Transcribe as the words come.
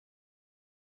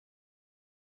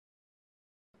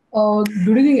Good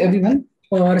evening, everyone.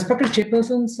 Respected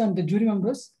chairpersons and the jury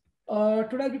members.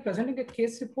 Today I'll be presenting a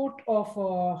case report of.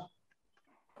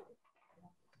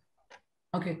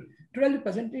 Today I'll be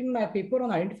presenting my paper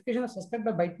on identification of suspect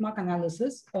by bite mark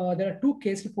analysis. There are two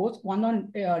case reports, one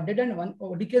on dead and one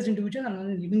decayed individual and one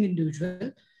on living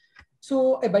individual.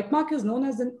 So a bite mark is known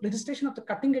as the registration of the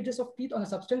cutting edges of teeth on a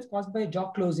substance caused by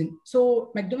jaw closing.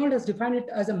 So McDonald has defined it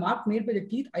as a mark made by the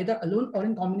teeth either alone or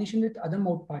in combination with other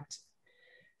mouth parts.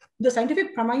 The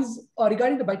scientific premise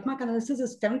regarding the bite mark analysis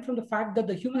is stemmed from the fact that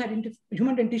the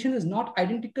human dentition is not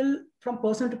identical from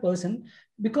person to person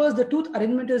because the tooth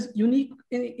arrangement is unique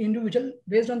in individual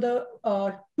based on the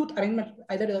tooth arrangement,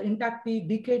 either the intact teeth,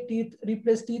 decayed teeth,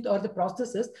 replaced teeth, or the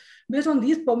prosthesis. Based on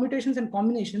these permutations and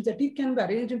combinations, the teeth can be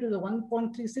arranged into the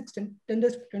 1.36 and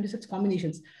 10^26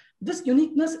 combinations. This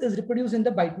uniqueness is reproduced in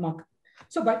the bite mark.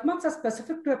 So bite marks are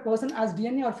specific to a person as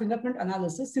DNA or fingerprint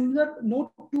analysis. Similar,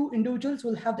 no two individuals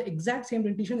will have the exact same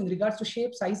dentition in regards to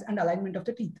shape, size, and alignment of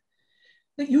the teeth.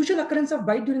 The usual occurrence of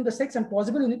bite during the sex and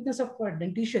possible uniqueness of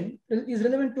dentition is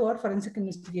relevant to our forensic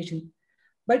investigation.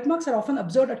 Bite marks are often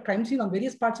observed at crime scene on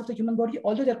various parts of the human body,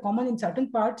 although they are common in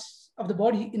certain parts of the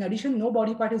body. In addition, no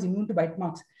body part is immune to bite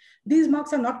marks. These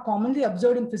marks are not commonly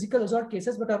observed in physical assault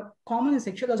cases, but are common in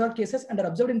sexual assault cases and are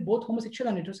observed in both homosexual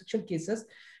and heterosexual cases.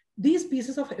 These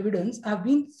pieces of evidence have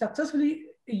been successfully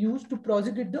used to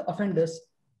prosecute the offenders.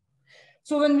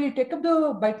 So when we take up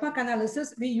the bite mark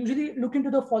analysis, we usually look into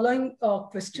the following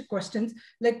questions,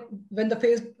 like when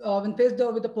faced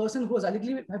with the person who has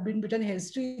allegedly have been bitten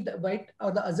history, the bite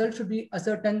or the assault should be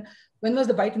ascertained. When was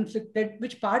the bite inflicted?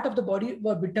 Which part of the body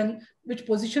were bitten? Which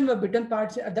position were bitten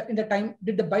parts in the time?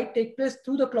 Did the bite take place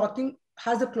through the clothing?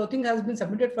 Has the clothing has been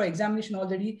submitted for examination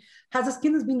already? Has the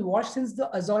skin has been washed since the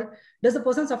assault? Does the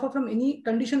person suffer from any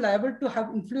condition liable to have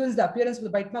influenced the appearance of the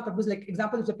bite mark? Like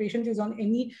example, if the patient is on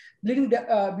any bleeding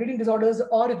disorders,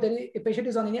 or if a patient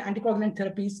is on any anticoagulant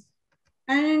therapies.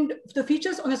 And the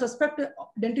features on a suspect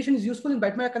dentition is useful in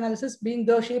bite mark analysis, being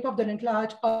the shape of the dental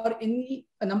arch or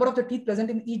a number of the teeth present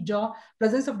in each jaw,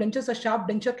 presence of dentures or sharp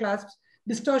denture clasps,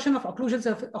 distortion of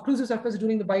occlusive surface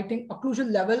during the biting,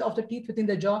 occlusal level of the teeth within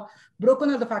the jaw,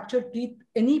 broken or the fractured teeth,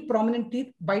 any prominent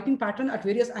teeth, biting pattern at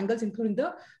various angles, including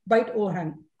the bite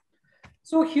overhang.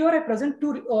 So here I present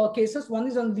two cases. One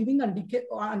is on living and decay,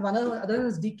 and one other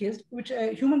is decayed, which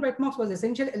human bite marks was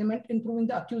essential element in proving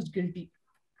the accused guilty.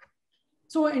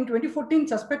 So in 2014,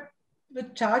 suspect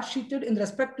with charge sheeted in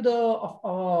respect to the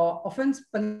offense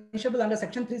punishable under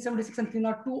section 376 and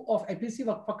 302 of IPC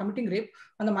for committing rape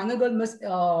on the minor girl,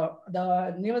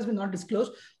 the name has been not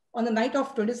disclosed, on the night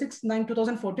of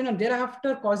 26/9/2014, and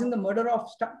thereafter causing the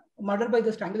murder by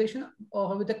the strangulation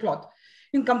with a cloth.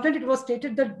 In complaint, it was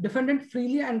stated that defendant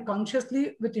freely and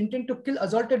consciously with intent to kill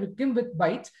assaulted victim with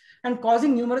bites and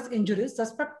causing numerous injuries.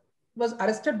 Suspect was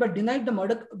arrested but denied the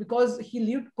murder because he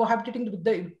lived cohabitating with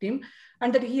the victim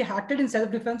and that he acted in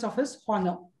self-defense of his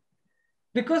honor.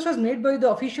 Request was made by the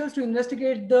officials to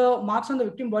investigate the marks on the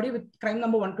victim body with crime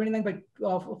number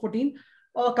 129/14.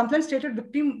 Complaint stated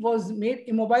victim was made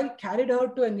immobile, carried her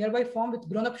to a nearby farm with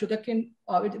grown-up sugarcane,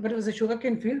 it was a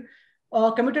sugarcane field,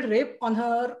 committed rape on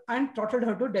her and throttled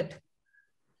her to death.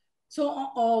 So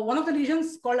one of the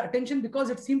lesions called attention because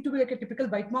it seemed to be like a typical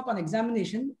bite mark on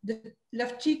examination. The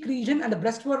left cheek region and the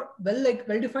breast were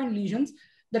well-defined lesions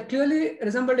that clearly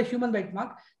resembled a human bite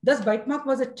mark. Thus, bite mark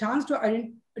was a chance to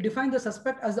define the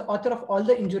suspect as the author of all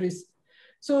the injuries.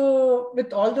 So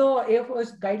with all the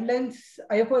IFOS guidelines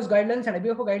and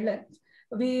ABFO guidelines,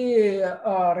 we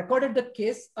recorded the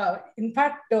case. In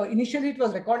fact, initially it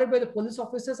was recorded by the police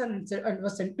officers and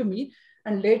was sent to me.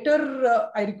 And later,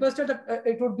 I requested that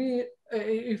it would be,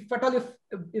 if at all,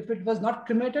 if it was not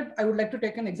cremated, I would like to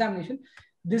take an examination.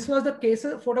 This was the case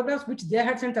photographs which they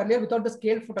had sent earlier without the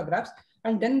scale photographs.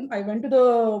 And then I went to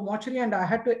the mortuary and I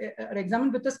had to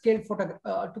examine with the scale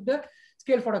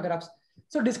photographs.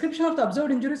 So description of the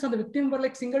observed injuries on the victim were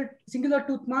like singular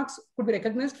tooth marks could be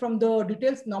recognized from the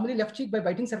details, normally left cheek by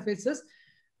biting surfaces.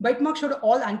 Bite marks showed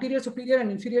all anterior, superior, and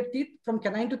inferior teeth from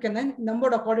canine to canine,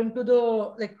 numbered according to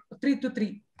the 3 to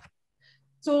 3.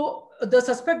 So the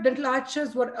suspect dental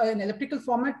arches were in elliptical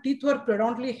format. Teeth were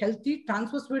predominantly healthy.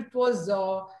 Transverse width was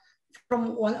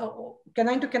from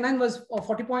canine to canine was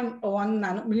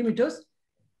 40.1 millimeters.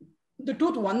 The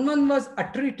tooth 1-1 was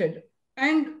untreated,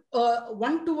 and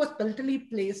 1-2 was palatally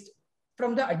placed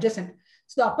from the adjacent.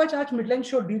 So the upper arch midline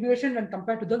showed deviation when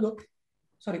compared to the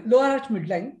lower arch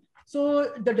midline.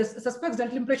 So the suspect's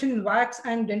dental impression in wax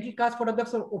and dental cast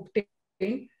photographs were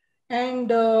obtained. And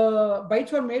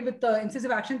bites were made with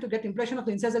incisive action to get impression of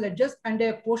the incisal edges, and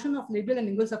a portion of labial and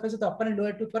lingual surface of the upper and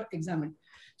lower tooth were examined.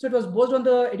 So it was both on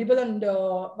the edible and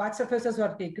wax surfaces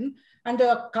were taken, and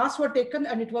casts were taken,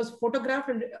 and it was photographed,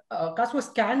 and cast was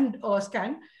scanned,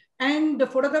 and the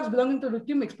photographs belonging to the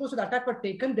victim exposed to the attack were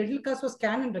taken. Dental cast was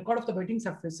scanned and record of the biting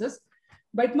surfaces.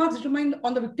 Bite marks determined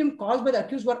on the victim caused by the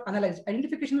accused were analyzed.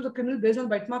 Identification of the criminal based on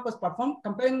bite mark was performed,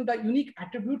 comparing the unique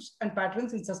attributes and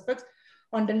patterns in suspects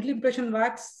on dental impression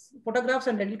wax photographs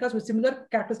and dental casts with similar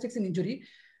characteristics in injury.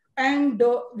 And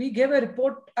we gave a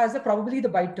report as probably the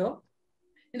biter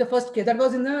in the first case. That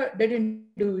was in a dead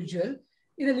individual.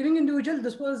 In a living individual,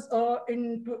 this was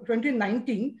in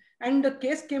 2019, and the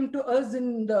case came to us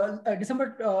in the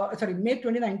May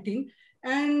 2019,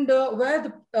 and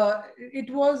where it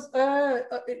was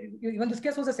even this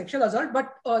case was a sexual assault,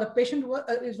 but the patient was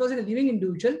it was in a living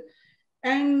individual,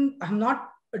 and I'm not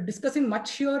discussing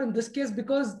much here in this case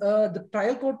because the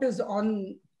trial court is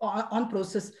on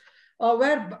process,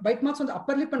 where bite marks on the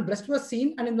upper lip and breast were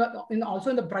seen, and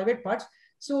also in the private parts.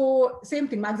 So same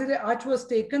thing, maxillary arch was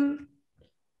taken,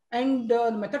 and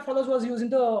the method follows was using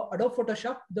the Adobe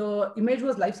Photoshop. The image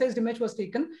was life-sized image was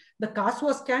taken. The cast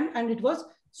was scanned, and it was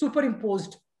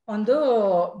superimposed on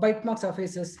the bite mark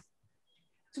surfaces.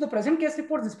 So the present case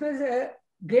report displays a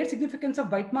great significance of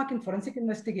bite mark in forensic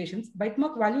investigations. Bite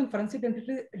mark value in forensic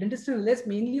dentistry relies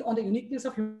mainly on the uniqueness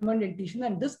of human dentition,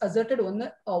 and this asserted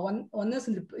oneness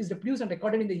is reproduced and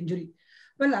recorded in the injury.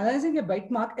 When analyzing a bite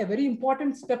mark, a very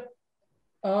important step,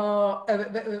 when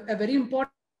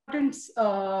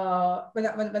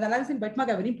analyzing bite mark,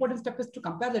 a very important step is to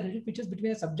compare the dental features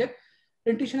between a subject,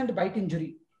 dentition, and the bite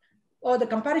injury. The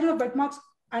comparison of bite marks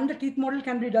and the teeth model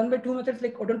can be done by two methods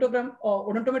like odontogram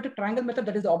or odontometric triangle method,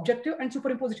 that is the objective, and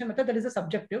superimposition method, that is the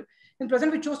subjective. In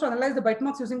present, we chose to analyze the bite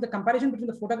marks using the comparison between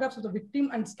the photographs of the victim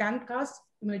and scan cast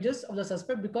images of the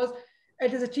suspect, because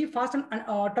it is a cheap, fast, and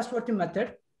trustworthy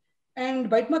method. And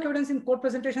bite mark evidence in court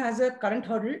presentation has a current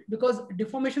hurdle because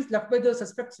deformations left by the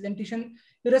suspect's dentition,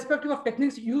 irrespective of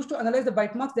techniques used to analyze the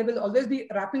bite marks, there will always be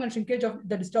wrapping and shrinkage of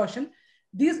the distortion.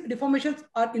 These deformations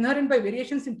are inherent by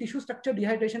variations in tissue structure,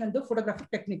 dehydration, and the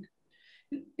photographic technique.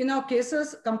 In our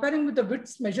cases, comparing with the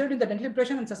widths measured in the dental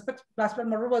impression and suspect's plastic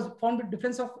model was found with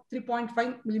difference of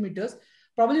 3.5 millimeters,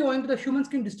 probably owing to the human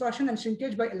skin distortion and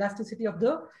shrinkage by elasticity of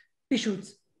the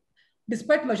tissues.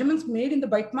 Despite measurements made in the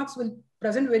bite marks will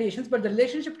present variations, but the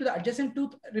relationship to the adjacent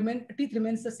teeth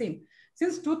remains the same.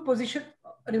 Since tooth position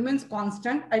remains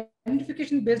constant,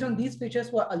 identification based on these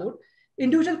features were allowed.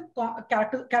 Individual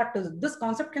characters. This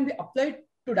concept can be applied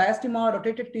to diastema,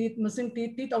 rotated teeth, missing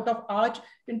teeth, teeth out of arch,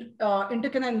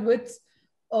 intercanine widths,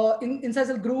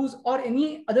 incisal grooves, or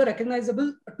any other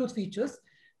recognizable tooth features.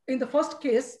 In the first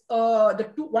case,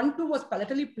 one tooth was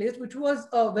palatally placed, which was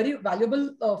a very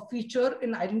valuable feature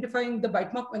in identifying the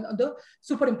bite mark on the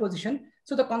superimposition.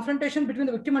 So the confrontation between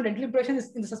the victim and dental impression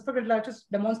is in the suspect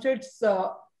demonstrates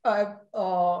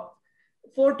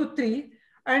 4:3.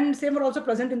 And same are also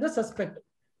present in the suspect.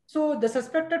 So the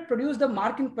suspect had produced the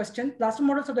mark in question. Plaster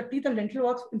models of the teeth and dental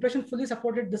wax impression fully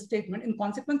supported this statement. In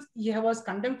consequence, he was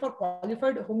condemned for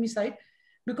qualified homicide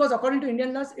because according to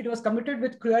Indian laws, it was committed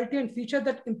with cruelty and feature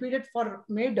that impeded for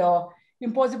made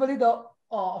impossibly the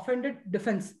offended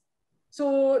defense.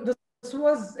 So this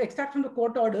was extract from the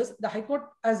court orders. The High Court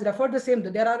has referred the same.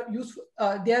 They are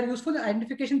useful in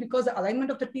identification because the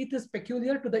alignment of the teeth is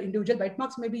peculiar to the individual. Bite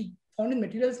marks may be found in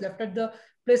materials left at the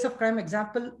place of crime.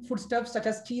 Example, foodstuffs such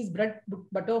as cheese, bread,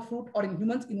 butter, fruit, or in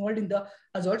humans involved in the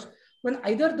assaults. When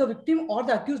either the victim or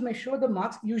the accused may show the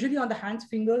marks, usually on the hands,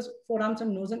 fingers, forearms,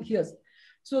 and nose and ears.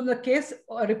 So in the case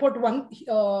report 1,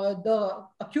 the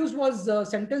accused was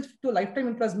sentenced to lifetime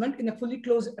imprisonment in a fully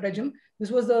closed regime.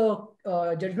 This was the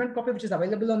judgment copy which is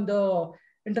available on the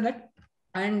internet.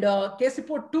 And case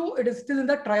report 2, it is still in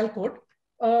the trial court.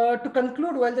 To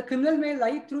conclude, while the criminal may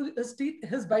lie through his teeth,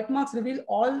 his bite marks reveal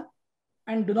all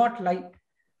and do not lie.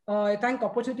 I thank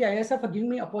Opportunity ISR for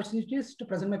giving me opportunities to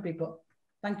present my paper.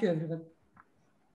 Thank you, everyone.